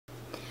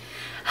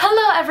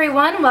Hello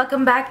everyone,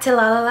 welcome back to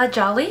La La La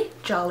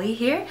Jolly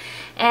here,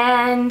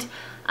 and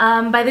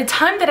by the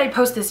time that I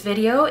post this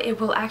video, it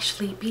will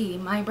actually be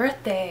my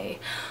birthday.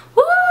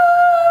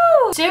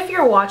 Woo! So if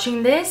you're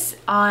watching this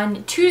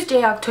on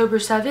Tuesday, October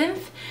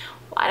 7th,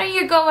 why don't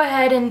you go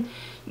ahead and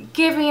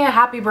give me a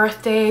happy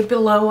birthday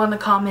below on the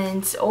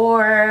comments,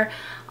 or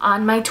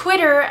on my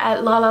Twitter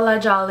at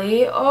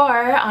LaLaLaJolly,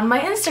 or on my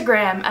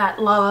Instagram at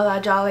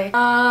LaLaLaJolly.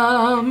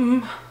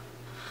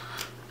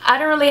 I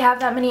don't really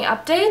have that many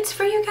updates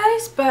for you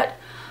guys, but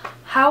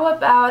how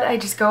about I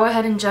just go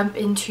ahead and jump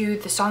into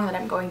the song that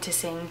I'm going to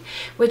sing,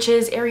 which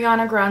is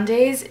Ariana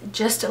Grande's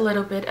Just a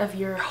Little Bit of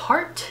Your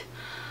Heart.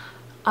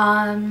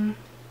 What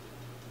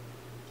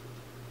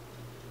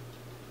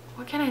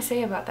can I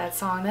say about that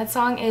song? That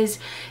song is,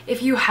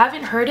 if you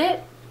haven't heard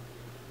it,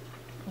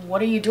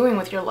 what are you doing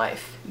with your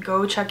life?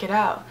 Go check it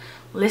out.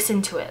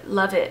 Listen to it,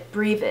 love it,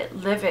 breathe it,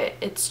 live it.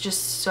 It's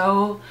just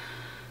so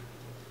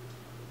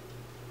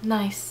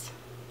nice.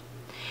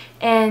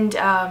 And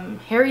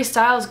Harry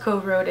Styles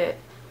co-wrote it.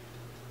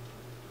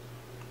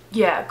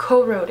 Yeah,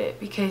 co-wrote it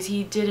because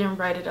he didn't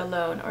write it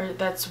alone, or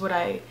that's what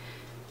I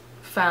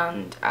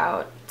found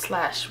out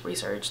 /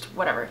 researched,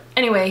 whatever.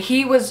 Anyway,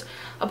 he was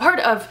a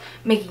part of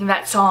making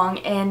that song,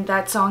 and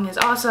that song is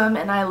awesome,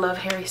 and I love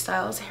Harry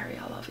Styles. Harry,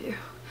 I love you.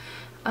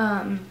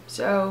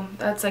 So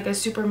that's like a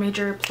super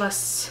major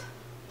plus,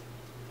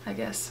 I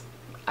guess.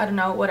 I don't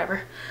know,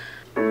 whatever.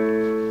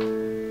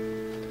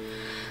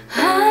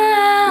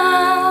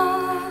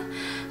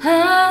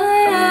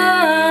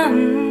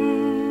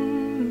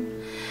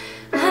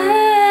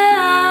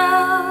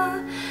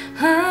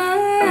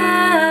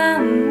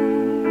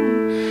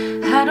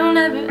 I don't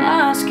ever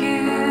ask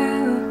you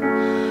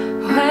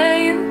where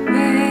you've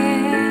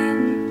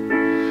been.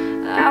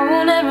 I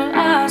won't ever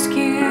ask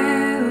you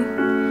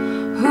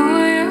who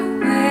you're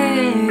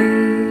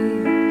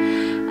with.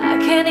 I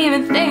can't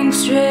even think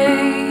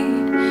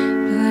straight,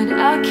 but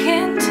I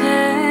can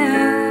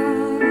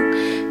tell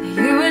that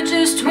you were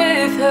just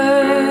with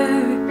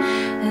her,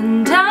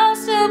 and I'll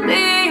still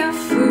be a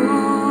fool.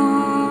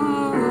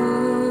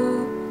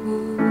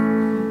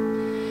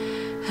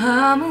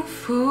 I'm a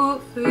fool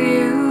for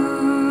you.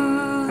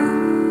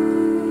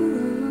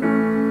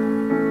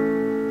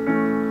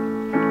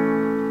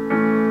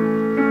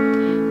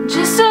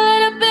 Just a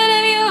little bit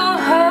of your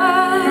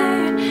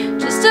heart,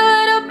 just a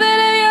little bit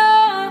of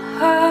your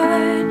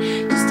heart,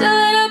 just a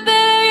little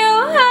bit of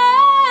your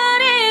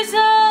heart is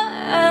all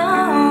I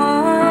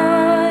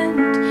want.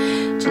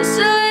 Just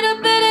a little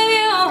bit of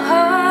your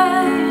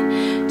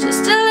heart,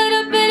 just a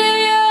little bit of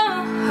your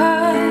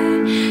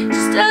heart,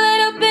 just a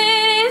little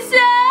bit is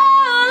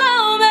all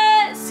I'm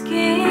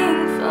asking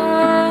for.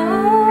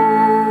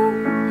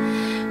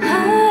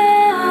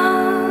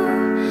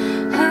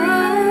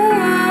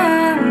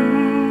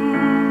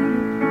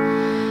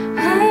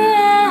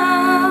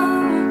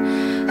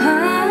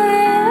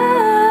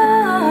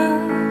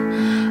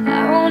 I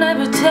won't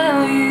ever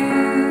tell you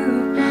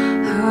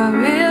how I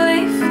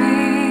really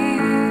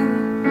feel,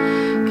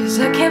 'cause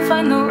I can't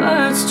find the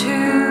words to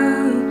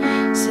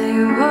say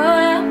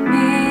what I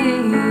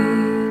mean.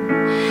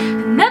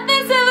 And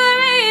nothing's ever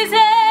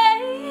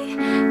easy,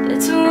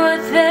 that's what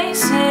they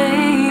say.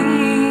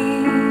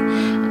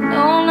 I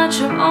know I'm not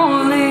your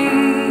only,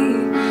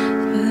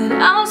 but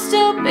I'll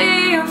still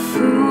be a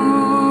fool.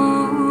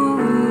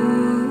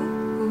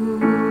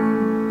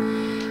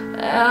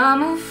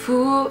 I'm a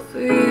fool for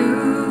you.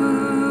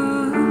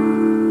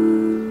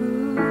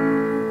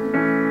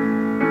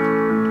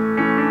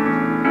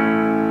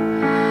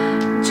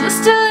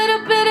 Just a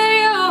little bit of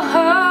your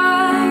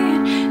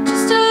heart,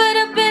 just a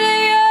little bit of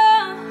your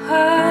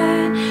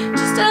heart,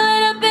 just a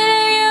little bit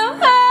of your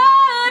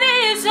heart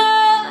is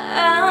all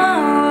I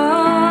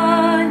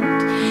want.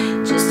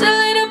 Just a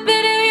little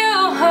bit of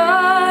your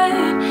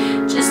heart,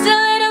 just a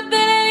little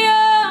bit of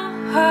your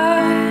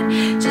heart,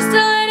 just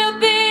a little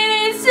bit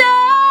is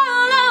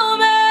all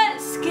I'm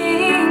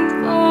asking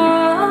for.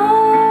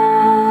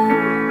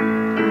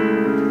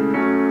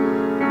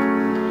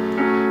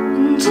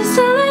 And just a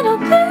little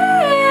bit.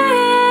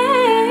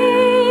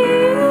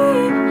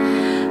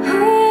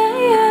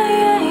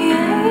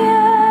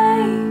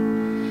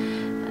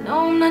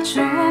 Not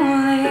your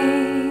only,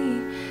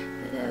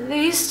 but at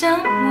least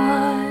I'm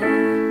one.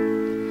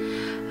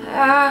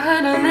 I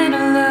heard a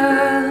little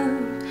love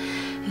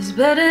is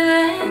better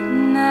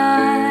than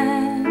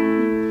none.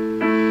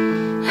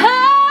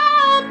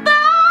 Oh,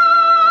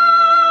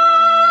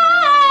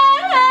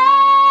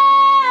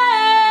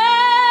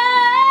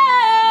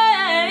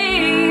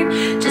 babe,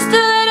 just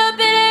a little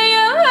bit of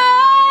your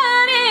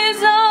heart is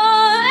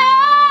all I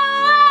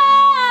want.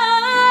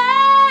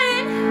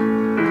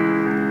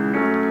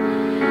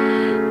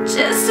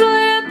 Just a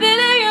little bit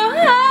of your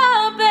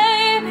heart,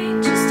 baby.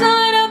 Just a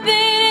little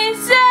bit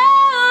is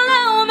all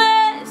I'm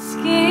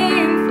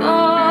asking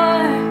for.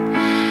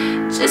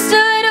 Just a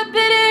little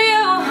bit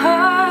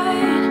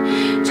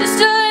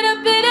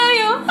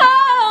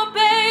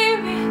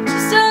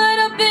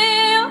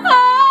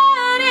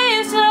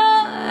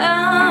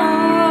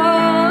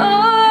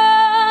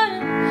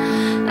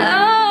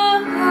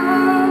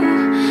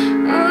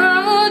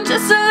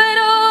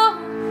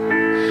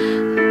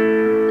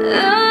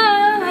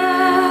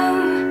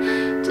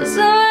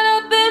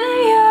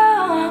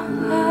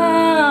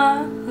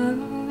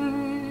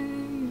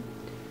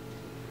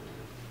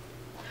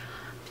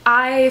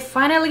I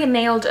finally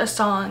nailed a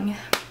song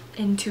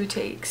in 2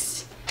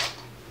 takes.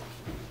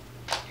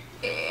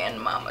 And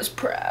Mama's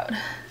proud.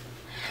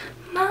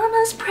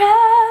 Mama's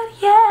proud,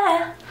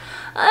 yeah.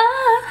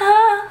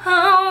 Oh,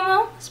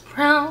 Mama's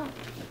proud.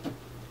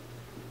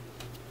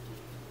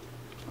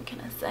 What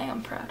can I say?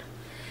 I'm proud.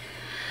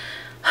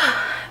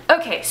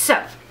 Okay,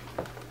 so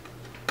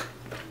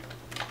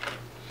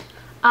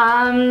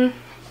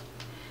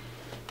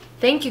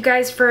thank you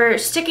guys for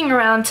sticking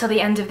around till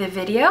the end of the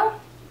video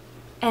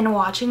and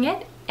watching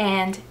it,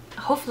 and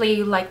hopefully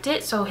you liked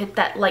it, so hit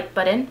that like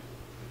button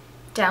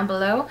down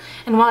below,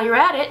 and while you're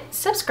at it,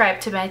 subscribe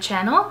to my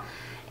channel.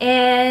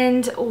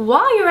 And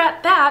while you're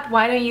at that,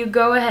 why don't you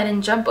go ahead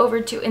and jump over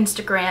to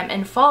Instagram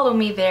and follow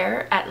me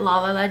there at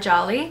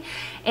LalaLaJolly.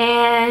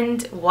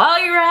 And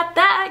while you're at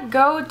that,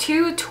 go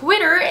to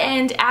Twitter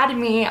and add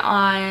me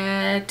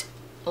at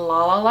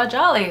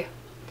LalaLaJolly.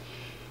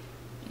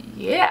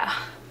 Yeah.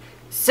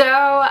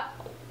 So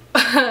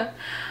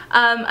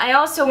I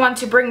also want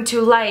to bring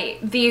to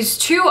light these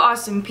 2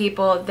 awesome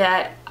people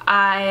that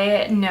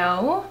I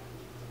know.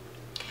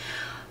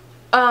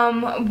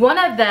 One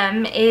of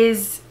them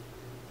is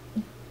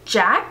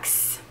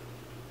Jax.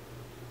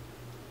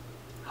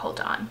 Hold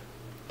on.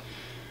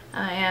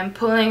 I am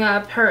pulling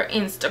up her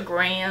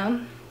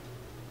Instagram,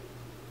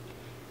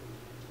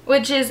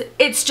 which is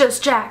It's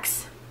Just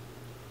Jax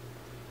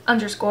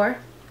 _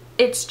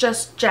 It's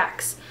Just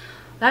Jax.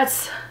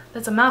 That's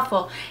a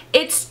mouthful.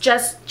 It's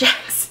Just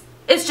Jax.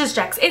 It's Just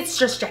Jax. It's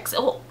Just Jax.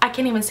 Oh, I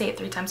can't even say it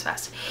 3 times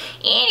fast.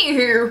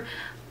 Anywho,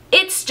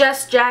 It's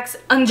Just Jax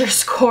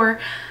 _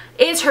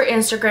 is her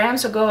Instagram,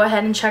 so go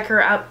ahead and check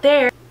her out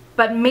there.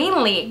 But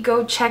mainly,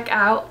 go check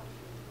out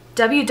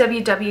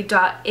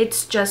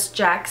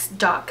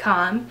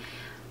www.itsjustjax.com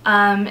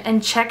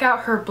and check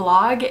out her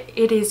blog.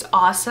 It is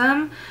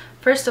awesome.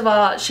 First of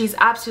all, she's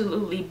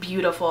absolutely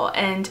beautiful,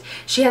 and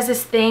she has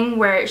this thing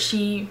where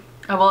she,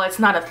 well, it's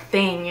not a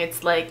thing,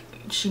 it's like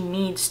she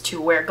needs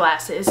to wear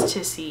glasses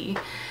to see,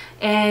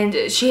 and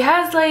she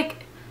has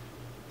like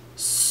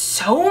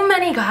so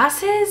many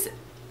glasses,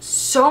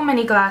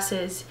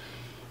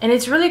 and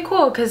it's really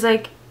cool because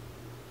like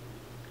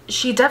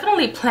she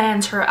definitely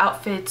plans her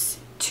outfits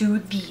to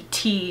the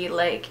T.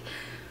 Like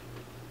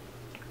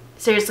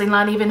seriously,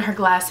 not even her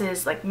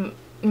glasses like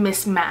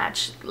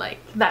mismatch. Like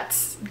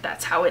that's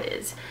how it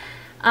is.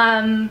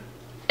 And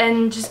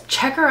just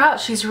check her out.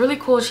 She's really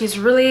cool. She's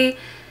really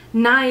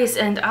nice,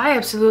 and I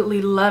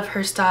absolutely love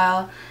her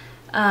style.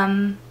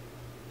 And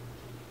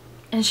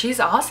she's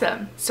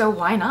awesome. So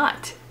why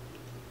not?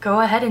 Go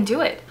ahead and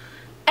do it.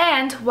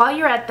 And while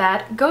you're at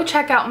that, go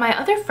check out my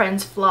other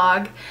friend's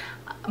blog,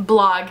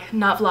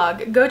 not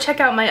vlog. Go check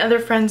out my other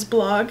friend's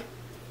blog.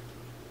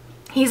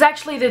 He's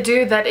actually the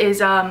dude that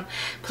is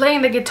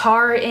playing the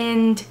guitar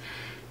in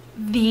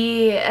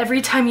the Every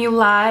Time You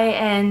Lie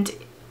and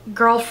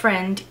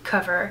Girlfriend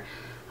cover.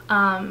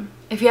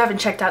 If you haven't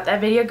checked out that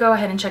video, go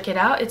ahead and check it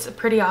out. It's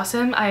pretty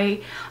awesome.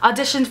 I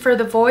auditioned for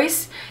The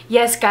Voice.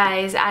 Yes,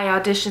 guys, I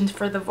auditioned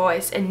for The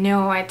Voice, and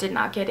no, I did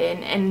not get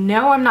in. And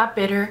no, I'm not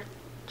bitter.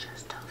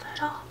 Just a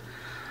little.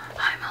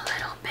 I'm a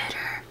little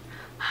bitter.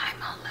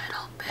 I'm a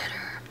little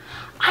bitter.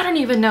 I don't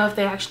even know if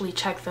they actually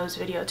check those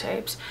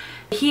videotapes.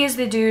 He is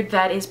the dude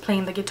that is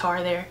playing the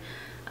guitar there.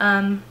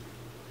 And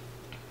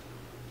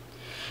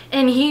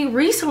he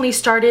recently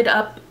started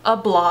up a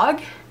blog.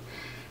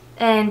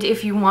 And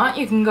if you want,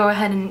 you can go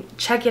ahead and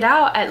check it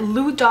out at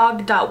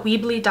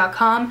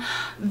loudog.weebly.com.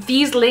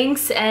 These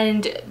links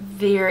and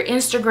their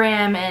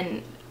Instagram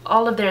and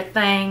all of their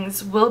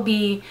things will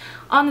be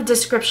on the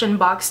description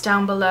box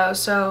down below.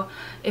 So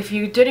if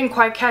you didn't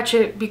quite catch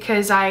it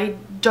because I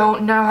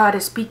don't know how to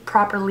speak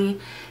properly,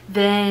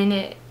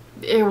 then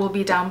it will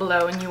be down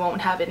below and you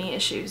won't have any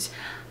issues.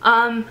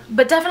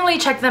 But definitely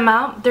check them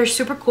out. They're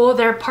super cool.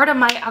 They're part of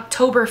my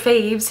October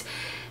faves,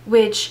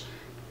 which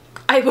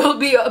I will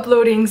be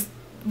uploading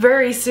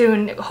very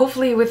soon,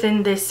 hopefully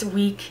within this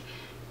week,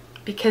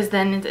 because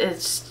then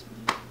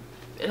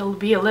it'll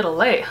be a little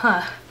late,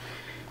 huh?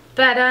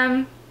 But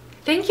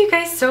thank you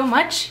guys so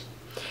much,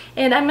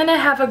 and I'm gonna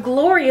have a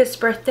glorious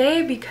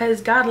birthday because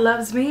God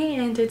loves me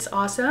and it's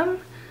awesome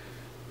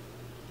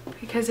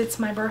because it's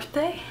my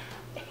birthday.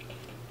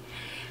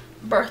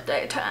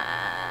 Birthday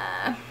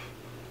time.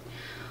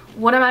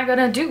 What am I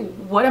gonna do?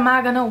 What am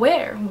I gonna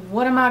wear?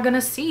 What am I gonna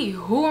see?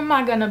 Who am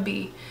I gonna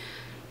be?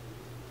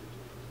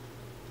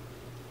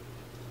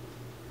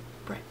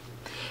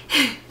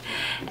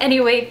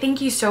 Anyway,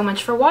 thank you so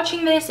much for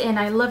watching this, and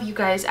I love you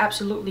guys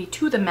absolutely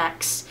to the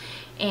max,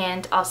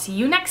 and I'll see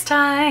you next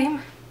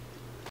time.